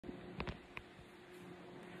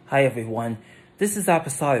Hi everyone, this is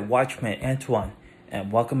Apostolic Watchman Antoine,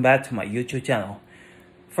 and welcome back to my YouTube channel.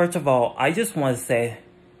 First of all, I just want to say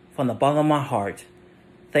from the bottom of my heart,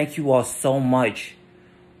 thank you all so much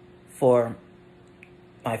for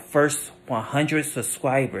my first 100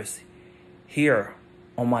 subscribers here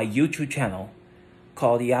on my YouTube channel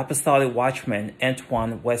called the Apostolic Watchman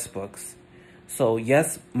Antoine Westbrooks. So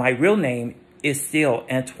yes, my real name is still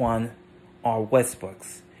Antoine R.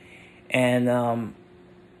 Westbrooks. And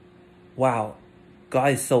wow,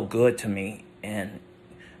 God is so good to me, and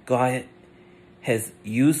God has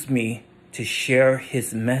used me to share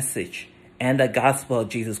his message and the gospel of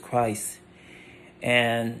Jesus Christ.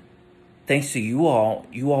 And thanks to you all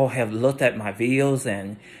have looked at my videos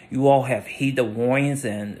and you all have heeded the warnings.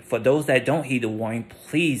 And for those that don't heed the warning,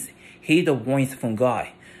 please heed the warnings from God,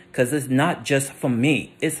 because it's not just from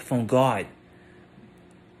me, it's from God.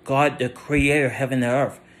 God, the creator of heaven and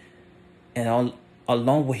earth, and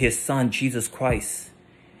along with his son, Jesus Christ,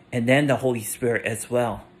 and then the Holy Spirit as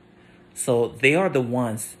well. So they are the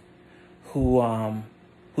ones who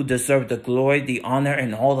deserve the glory, the honor,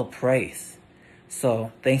 and all the praise.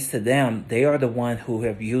 So thanks to them, they are the ones who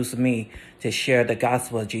have used me to share the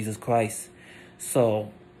gospel of Jesus Christ.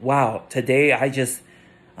 So wow, today I just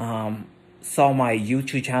saw my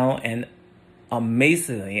YouTube channel, and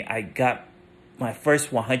amazingly, I got my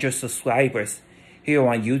first 100 subscribers here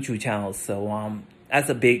on YouTube channel. So that's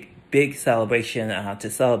a big celebration to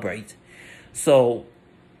celebrate. So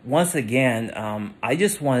once again, I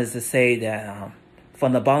just wanted to say that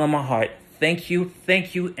from the bottom of my heart, thank you,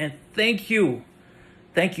 and thank you.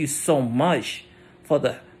 Thank you so much for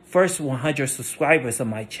the first 100 subscribers of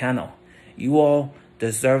my channel. You all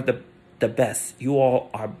deserve the best. You all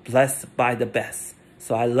are blessed by the best.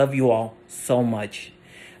 So I love you all so much.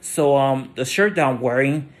 So the shirt that I'm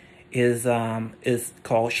wearing is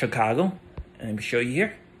called Chicago. And let me show you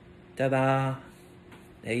here. Ta-da!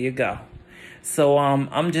 There you go. So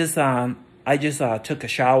I just took a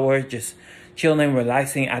shower, just chilling,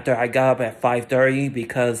 relaxing after I got up at 5:30,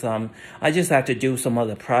 because I just had to do some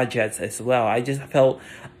other projects as well. I just felt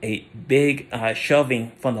a big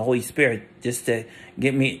shoving from the Holy Spirit just to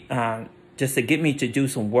get me to do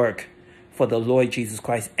some work for the Lord Jesus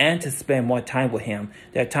Christ and to spend more time with him.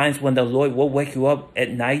 There are times when the Lord will wake you up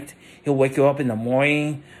at night. He'll wake you up in the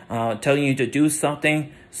morning, telling you to do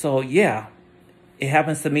something. So yeah, it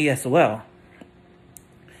happens to me as well.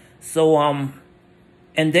 So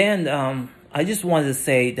and then I just wanted to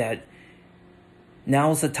say that now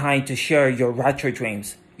is the time to share your rapture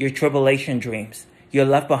dreams, your tribulation dreams, your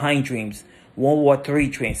left behind dreams, World War III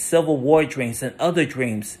dreams, Civil War dreams, and other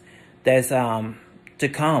dreams that's to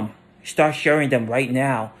come. Start sharing them right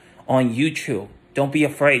now on YouTube. Don't be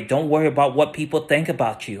afraid. Don't worry about what people think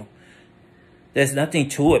about you. There's nothing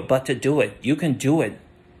to it but to do it. You can do it.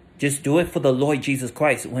 Just do it for the Lord Jesus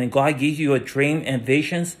Christ. When God gives you a dream and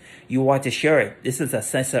visions, you are to share it. This is a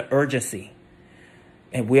sense of urgency.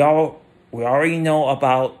 And we already know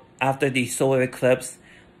about after the solar eclipse.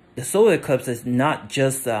 The solar eclipse is not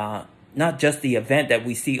just the event that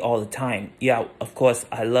we see all the time. Yeah, of course,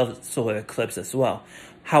 I love solar eclipse as well.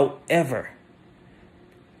 However,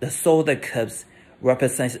 the solar eclipse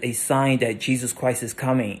represents a sign that Jesus Christ is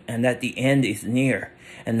coming and that the end is near.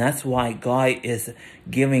 And that's why God is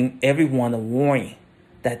giving everyone a warning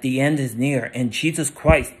that the end is near. And Jesus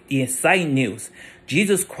Christ, the exciting news,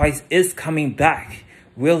 Jesus Christ is coming back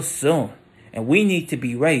real soon. And we need to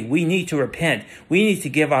be ready. We need to repent. We need to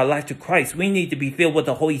give our life to Christ. We need to be filled with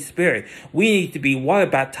the Holy Spirit. We need to be water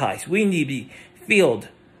baptized. We need to be filled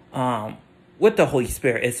with the Holy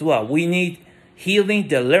Spirit as well. We need healing,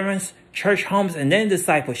 deliverance, church homes, and then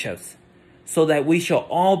discipleships, so that we shall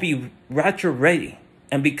all be rapture ready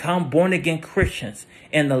and become born again Christians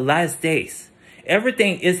in the last days.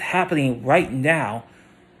 Everything is happening right now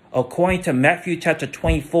according to Matthew chapter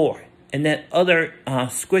 24 and then other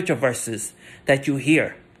scripture verses that you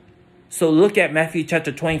hear. So look at Matthew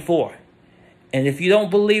chapter 24. And if you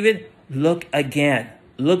don't believe it, look again.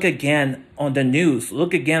 Look again on the news.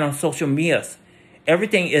 Look again on social medias.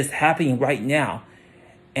 Everything is happening right now.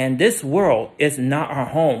 And this world is not our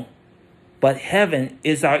home, but heaven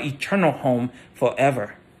is our eternal home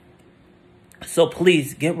forever. So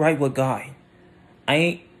please get right with God. I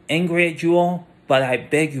ain't angry at you all, but I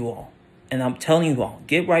beg you all, and I'm telling you all,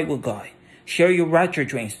 get right with God. Share your rapture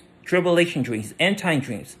dreams, tribulation dreams, end time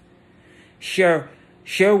dreams. Share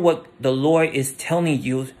what the Lord is telling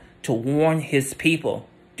you to warn his people.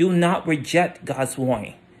 Do not reject God's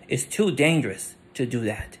warning. It's too dangerous to do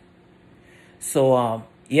that. So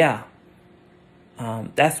yeah,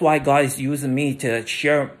 that's why God is using me to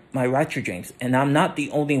share my rapture dreams. And I'm not the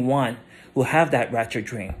only one who have that rapture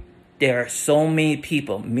dream. there are so many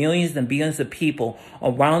people, millions and billions of people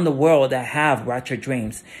around the world that have rapture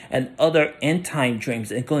dreams and other end time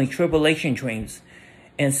dreams, including tribulation dreams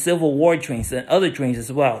and civil war dreams and other dreams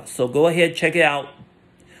as well. So go ahead, check it out.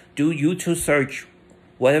 Do YouTube search,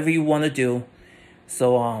 whatever you want to do.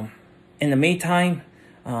 So in the meantime,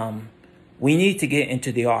 we need to get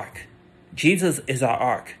into the ark. Jesus is our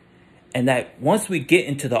ark. And that once we get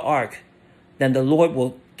into the ark, then the Lord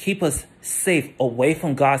will keep us safe away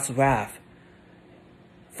from God's wrath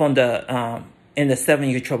from the in the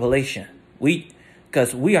 7-year tribulation.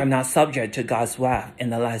 Because we are not subject to God's wrath in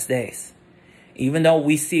the last days. Even though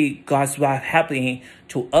we see God's wrath happening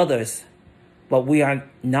to others, but we are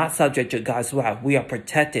not subject to God's wrath. We are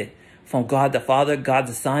protected from God the Father, God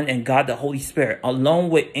the Son, and God the Holy Spirit, along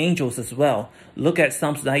with angels as well. Look at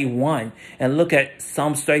Psalms 91, and look at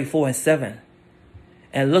Psalms 34 and 7.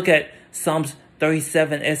 And look at Psalms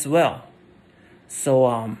 37 as well.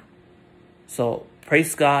 So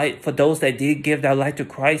praise God for those that did give their life to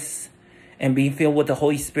Christ and be filled with the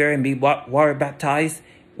Holy Spirit and be water baptized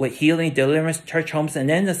with healing, deliverance, church homes, and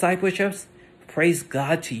then discipleships. Praise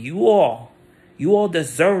God to you all. You all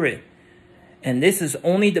deserve it. And this is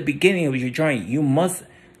only the beginning of your journey. You must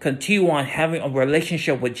continue on having a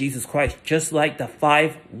relationship with Jesus Christ, just like the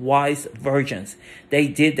 5 wise virgins. They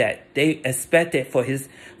did that. They expected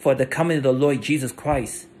for the coming of the Lord Jesus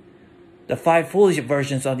Christ. The 5 foolish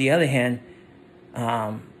virgins, on the other hand,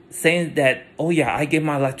 saying that, oh yeah, I give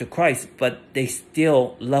my life to Christ, but they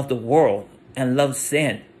still love the world and love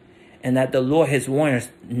sin. And that the Lord has warned us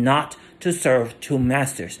not to serve 2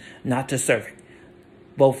 masters, not to serve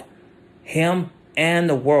both Him and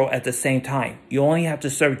the world at the same time. You only have to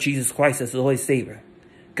serve Jesus Christ as the Lord and Savior.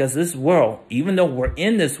 Because this world, even though we're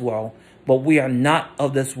in this world, but we are not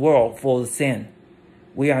of this world full of sin.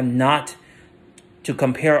 We are not to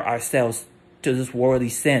compare ourselves to this worldly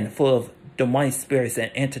sin full of demonic spirits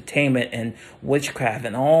and entertainment and witchcraft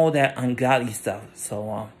and all that ungodly stuff.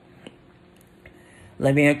 So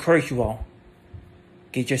let me encourage you all.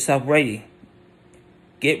 Get yourself ready.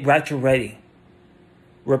 Get rapture ready.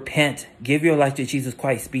 Repent. Give your life to Jesus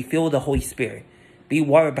Christ. Be filled with the Holy Spirit. Be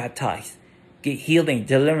water baptized. Get healing,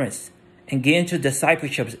 deliverance, and get into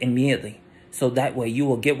discipleships immediately. So that way you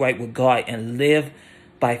will get right with God and live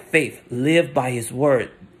by faith. Live by His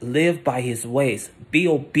word. Live by His ways. Be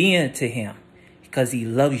obedient to Him because He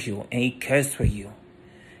loves you and He cares for you.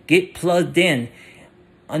 Get plugged in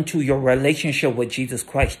unto your relationship with Jesus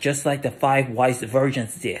Christ, just like the 5 wise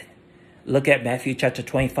virgins did. Look at Matthew chapter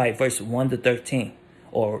 25, verse 1 to 13.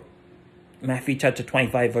 Or Matthew chapter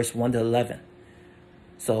 25, verse 1 to 11.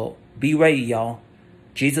 So be ready, y'all.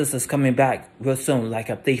 Jesus is coming back real soon, like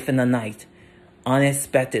a thief in the night,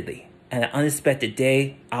 unexpectedly, at an unexpected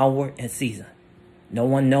day, hour, and season. No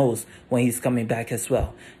one knows when He's coming back as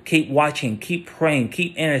well. Keep watching, keep praying,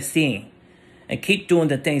 keep interceding, and keep doing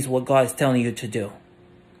the things what God is telling you to do.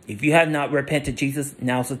 If you have not repented Jesus,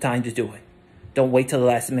 now's the time to do it. Don't wait till the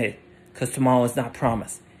last minute, because tomorrow is not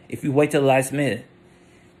promised. If you wait till the last minute,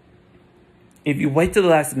 and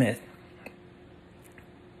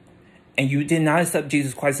you did not accept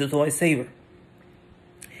Jesus Christ as Lord and Savior,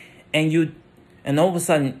 and all of a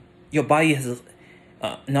sudden your body has,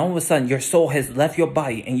 and all of a sudden your soul has left your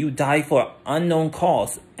body, and you die for unknown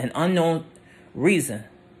cause and unknown reason,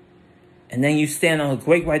 and then you stand on a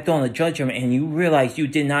great white throne of judgment, and you realize you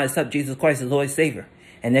did not accept Jesus Christ as Lord and Savior,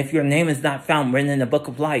 and if your name is not found written in the book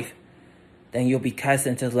of life, then you'll be cast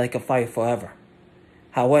into the lake of fire forever.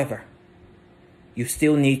 However, you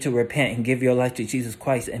still need to repent and give your life to Jesus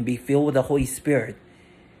Christ and be filled with the Holy Spirit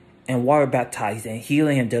and water baptized and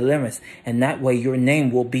healing and deliverance. And that way your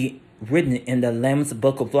name will be written in the Lamb's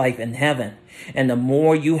book of life in heaven. And the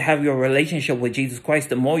more you have your relationship with Jesus Christ,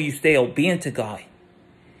 the more you stay obedient to God.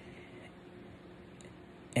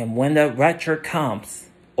 And when the rapture comes,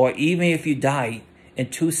 or even if you die in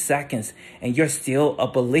 2 seconds and you're still a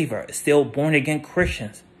believer, still born again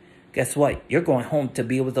Christians, guess what? You're going home to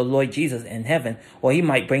be with the Lord Jesus in heaven. Or He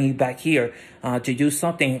might bring you back here to do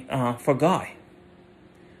something for God.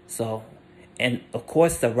 So, and of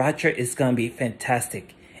course, the rapture is going to be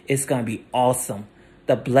fantastic. It's going to be awesome.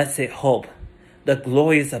 The blessed hope. The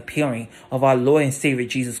glorious appearing of our Lord and Savior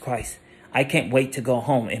Jesus Christ. I can't wait to go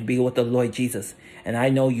home and be with the Lord Jesus. And I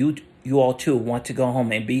know you all too want to go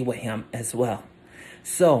home and be with Him as well.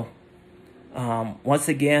 So, once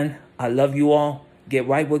again, I love you all. Get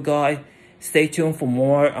right with God. Stay tuned for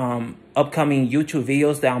more upcoming YouTube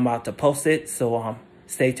videos that I'm about to post it. So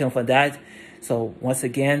stay tuned for that. So once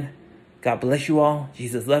again, God bless you all.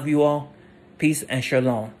 Jesus love you all. Peace and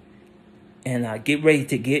shalom. And get ready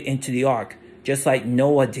to get into the ark, just like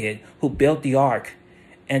Noah did, who built the ark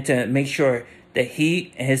and to make sure that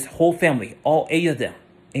he and his whole family, all 8 of them,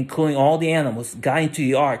 including all the animals, got into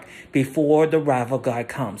the ark before the wrath of God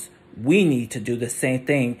comes. We need to do the same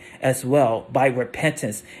thing as well by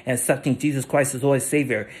repentance and accepting Jesus Christ as Lord and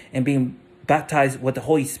Savior and being baptized with the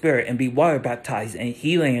Holy Spirit and be water baptized and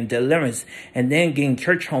healing and deliverance and then getting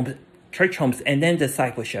church homes and then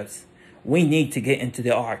discipleships. We need to get into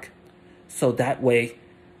the ark so that way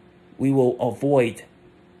we will avoid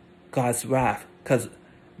God's wrath, because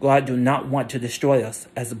God do not want to destroy us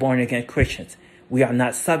as born-again Christians. We are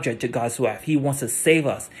not subject to God's wrath. He wants to save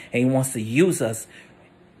us, and he wants to use us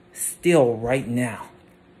still right now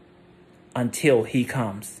until he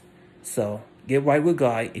comes. So get right with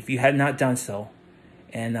God if you have not done so.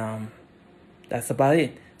 And that's about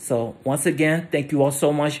it. So once again, thank you all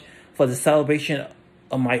so much for the celebration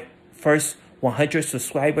of my first 100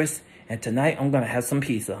 subscribers. And tonight I'm going to have some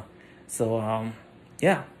pizza. So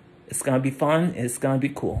yeah, it's going to be fun. It's going to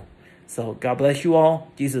be cool. So God bless you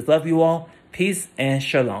all. Jesus love you all. Peace and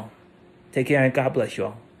shalom. Take care and God bless you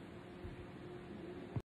all.